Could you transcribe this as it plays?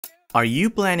Are you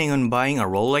planning on buying a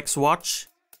Rolex watch?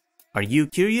 Are you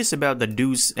curious about the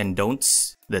do's and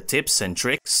don'ts, the tips and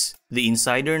tricks, the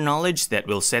insider knowledge that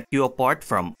will set you apart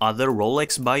from other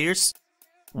Rolex buyers?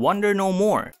 Wonder no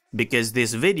more, because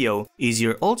this video is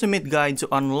your ultimate guide to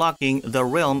unlocking the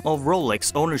realm of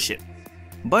Rolex ownership.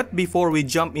 But before we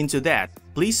jump into that,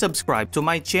 please subscribe to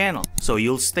my channel so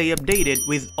you'll stay updated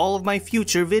with all of my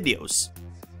future videos.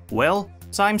 Well,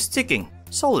 time's ticking,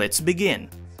 so let's begin.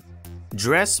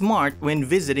 Dress smart when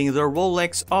visiting the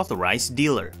Rolex Authorized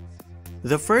dealer.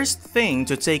 The first thing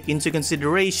to take into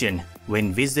consideration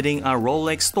when visiting a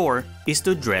Rolex store is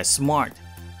to dress smart.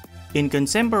 In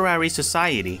contemporary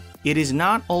society, it is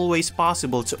not always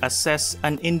possible to assess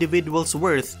an individual's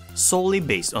worth solely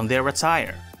based on their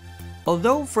attire.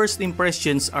 Although first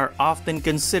impressions are often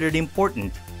considered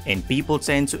important and people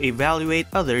tend to evaluate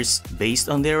others based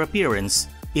on their appearance,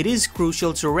 it is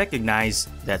crucial to recognize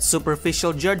that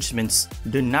superficial judgments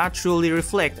do not truly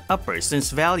reflect a person's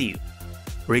value.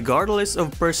 Regardless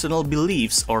of personal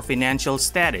beliefs or financial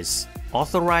status,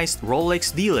 authorized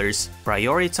Rolex dealers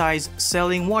prioritize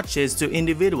selling watches to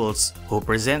individuals who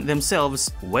present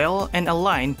themselves well and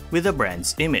align with the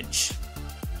brand's image.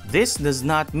 This does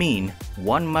not mean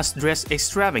one must dress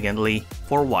extravagantly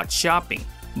for watch shopping,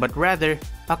 but rather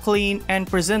a clean and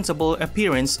presentable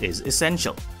appearance is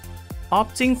essential.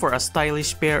 Opting for a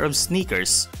stylish pair of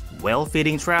sneakers,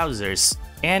 well-fitting trousers,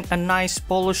 and a nice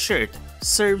polo shirt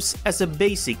serves as a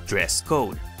basic dress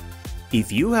code.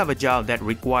 If you have a job that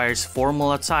requires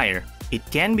formal attire, it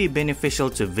can be beneficial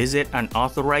to visit an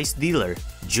authorized dealer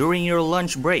during your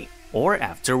lunch break or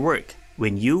after work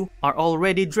when you are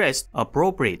already dressed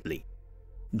appropriately.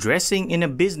 Dressing in a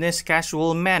business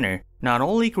casual manner not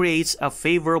only creates a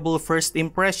favorable first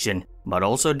impression but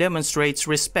also demonstrates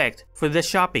respect for the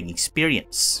shopping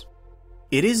experience.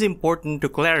 It is important to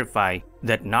clarify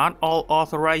that not all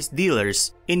authorized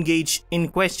dealers engage in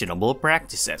questionable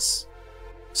practices.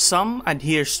 Some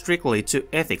adhere strictly to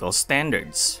ethical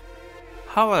standards.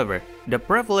 However, the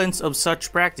prevalence of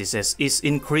such practices is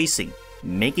increasing,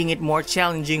 making it more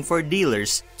challenging for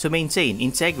dealers to maintain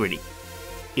integrity.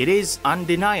 It is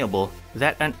undeniable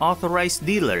that an authorized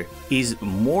dealer is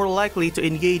more likely to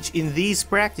engage in these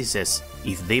practices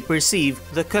if they perceive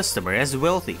the customer as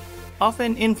wealthy,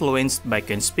 often influenced by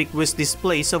conspicuous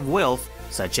displays of wealth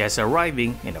such as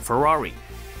arriving in a Ferrari.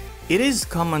 It is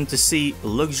common to see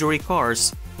luxury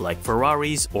cars like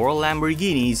Ferraris or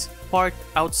Lamborghinis parked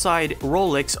outside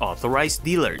Rolex authorized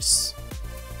dealers.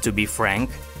 To be frank,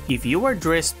 if you are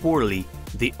dressed poorly,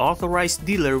 the authorized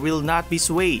dealer will not be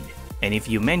swayed. And if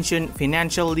you mention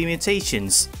financial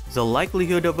limitations, the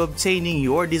likelihood of obtaining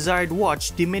your desired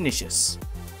watch diminishes.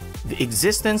 The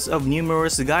existence of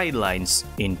numerous guidelines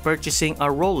in purchasing a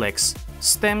Rolex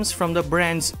stems from the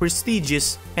brand's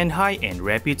prestigious and high-end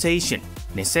reputation,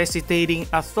 necessitating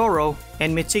a thorough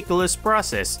and meticulous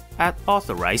process at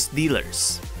authorized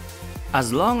dealers.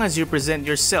 As long as you present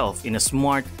yourself in a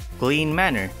smart, clean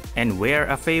manner and wear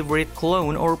a favorite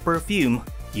cologne or perfume,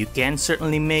 you can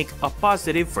certainly make a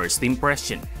positive first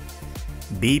impression.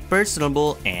 Be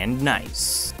personable and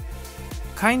nice.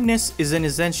 Kindness is an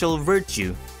essential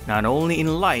virtue not only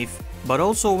in life but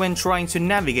also when trying to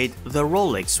navigate the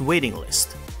Rolex waiting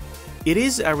list. It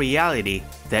is a reality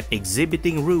that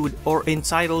exhibiting rude or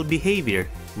entitled behavior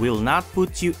will not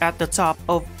put you at the top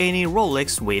of any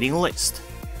Rolex waiting list.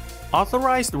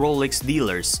 Authorized Rolex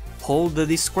dealers hold the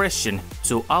discretion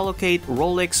to allocate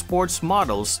Rolex sports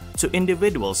models to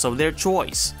individuals of their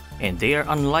choice, and they are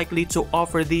unlikely to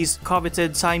offer these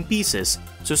coveted timepieces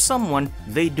to someone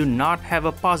they do not have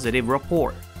a positive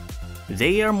rapport.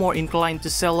 They are more inclined to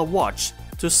sell a watch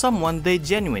to someone they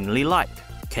genuinely like,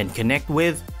 can connect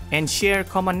with, and share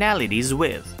commonalities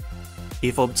with.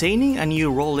 If obtaining a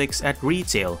new Rolex at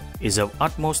retail is of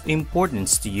utmost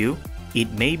importance to you, it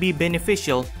may be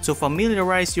beneficial to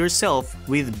familiarize yourself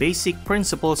with basic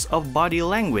principles of body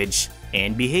language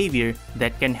and behavior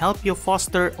that can help you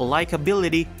foster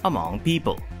likability among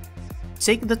people.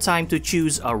 Take the time to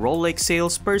choose a Rolex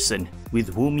salesperson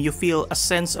with whom you feel a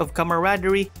sense of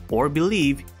camaraderie or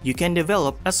believe you can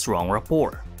develop a strong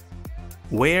rapport.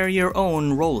 Wear your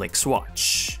own Rolex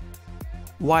watch.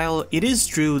 While it is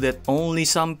true that only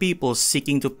some people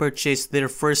seeking to purchase their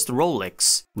first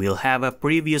Rolex will have a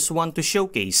previous one to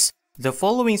showcase, the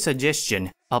following suggestion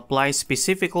applies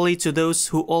specifically to those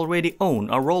who already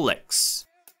own a Rolex.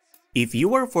 If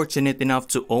you are fortunate enough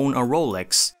to own a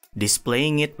Rolex,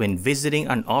 displaying it when visiting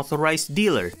an authorized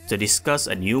dealer to discuss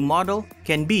a new model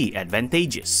can be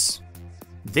advantageous.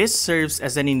 This serves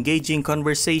as an engaging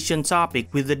conversation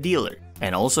topic with the dealer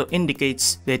and also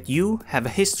indicates that you have a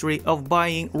history of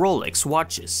buying Rolex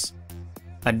watches.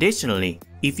 Additionally,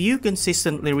 if you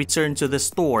consistently return to the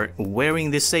store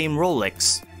wearing the same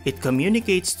Rolex, it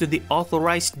communicates to the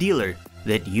authorized dealer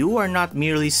that you are not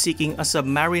merely seeking a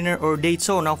Submariner or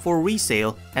Daytona for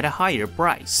resale at a higher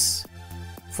price.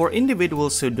 For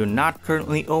individuals who do not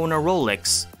currently own a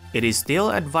Rolex, it is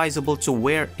still advisable to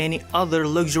wear any other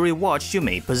luxury watch you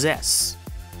may possess.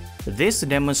 This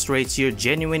demonstrates your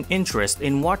genuine interest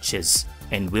in watches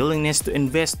and willingness to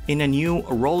invest in a new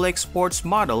Rolex sports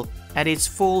model at its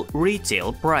full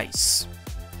retail price.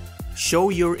 Show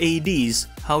your ADs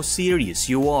how serious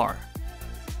you are.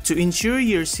 To ensure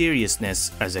your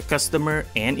seriousness as a customer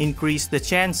and increase the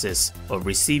chances of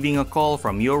receiving a call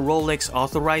from your Rolex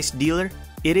authorized dealer,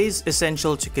 it is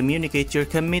essential to communicate your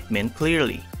commitment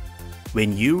clearly.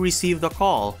 When you receive the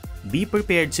call, be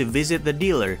prepared to visit the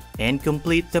dealer and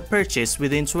complete the purchase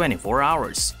within 24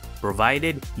 hours,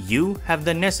 provided you have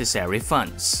the necessary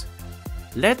funds.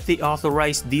 Let the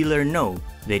authorized dealer know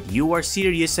that you are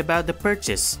serious about the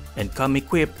purchase and come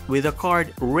equipped with a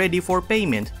card ready for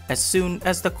payment as soon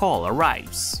as the call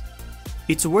arrives.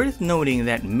 It's worth noting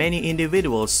that many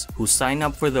individuals who sign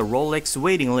up for the Rolex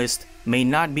waiting list may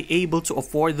not be able to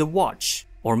afford the watch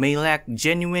or may lack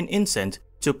genuine intent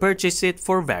to purchase it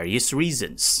for various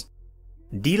reasons.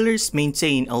 Dealers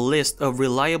maintain a list of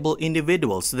reliable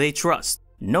individuals they trust,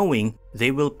 knowing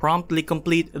they will promptly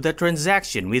complete the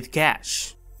transaction with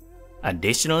cash.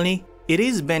 Additionally, it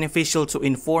is beneficial to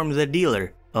inform the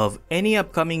dealer of any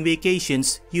upcoming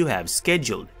vacations you have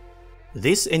scheduled.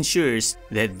 This ensures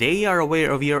that they are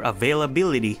aware of your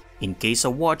availability in case a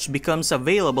watch becomes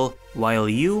available while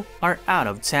you are out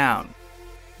of town.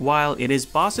 While it is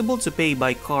possible to pay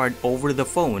by card over the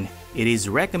phone, it is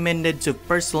recommended to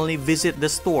personally visit the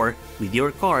store with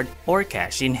your card or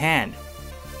cash in hand.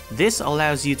 This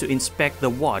allows you to inspect the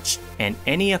watch and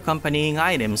any accompanying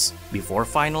items before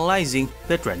finalizing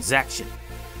the transaction.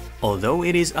 Although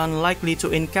it is unlikely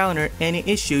to encounter any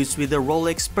issues with the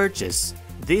Rolex purchase,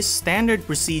 this standard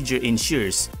procedure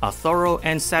ensures a thorough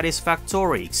and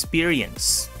satisfactory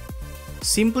experience.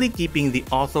 Simply keeping the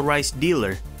authorized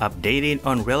dealer updated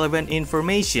on relevant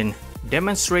information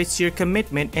demonstrates your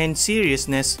commitment and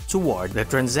seriousness toward the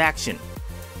transaction.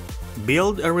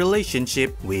 Build a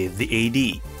relationship with the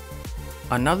AD.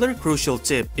 Another crucial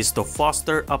tip is to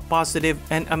foster a positive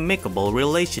and amicable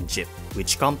relationship,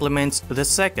 which complements the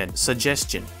second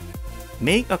suggestion.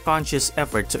 Make a conscious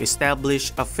effort to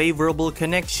establish a favorable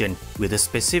connection with a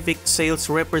specific sales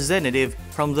representative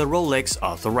from the Rolex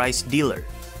authorized dealer.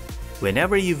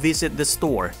 Whenever you visit the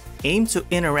store, aim to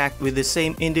interact with the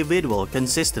same individual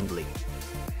consistently.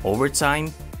 Over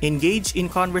time, engage in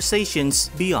conversations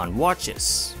beyond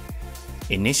watches.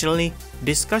 Initially,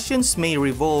 discussions may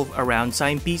revolve around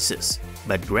timepieces,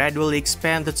 but gradually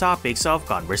expand the topics of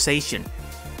conversation.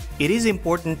 It is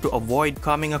important to avoid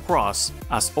coming across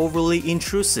as overly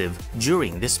intrusive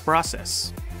during this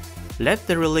process. Let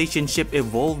the relationship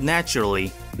evolve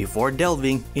naturally before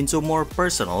delving into more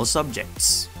personal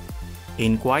subjects.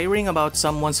 Inquiring about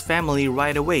someone's family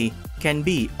right away can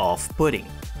be off-putting.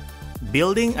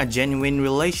 Building a genuine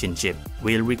relationship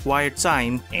will require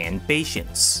time and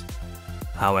patience.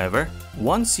 However,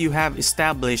 once you have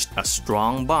established a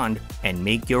strong bond and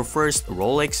make your first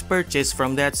Rolex purchase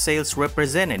from that sales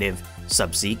representative,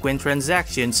 subsequent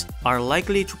transactions are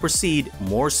likely to proceed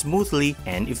more smoothly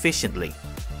and efficiently.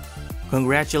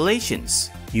 Congratulations!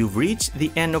 You've reached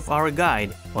the end of our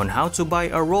guide on how to buy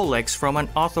a Rolex from an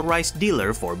authorized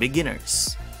dealer for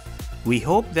beginners. We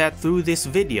hope that through this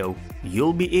video,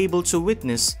 you'll be able to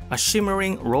witness a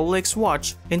shimmering Rolex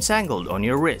watch entangled on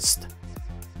your wrist.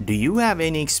 Do you have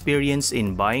any experience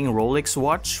in buying a Rolex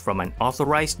watch from an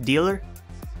authorized dealer?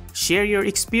 Share your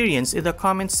experience in the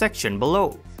comment section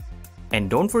below. And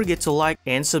don't forget to like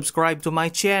and subscribe to my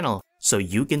channel so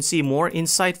you can see more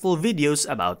insightful videos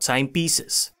about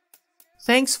timepieces.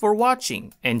 Thanks for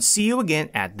watching and see you again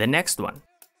at the next one.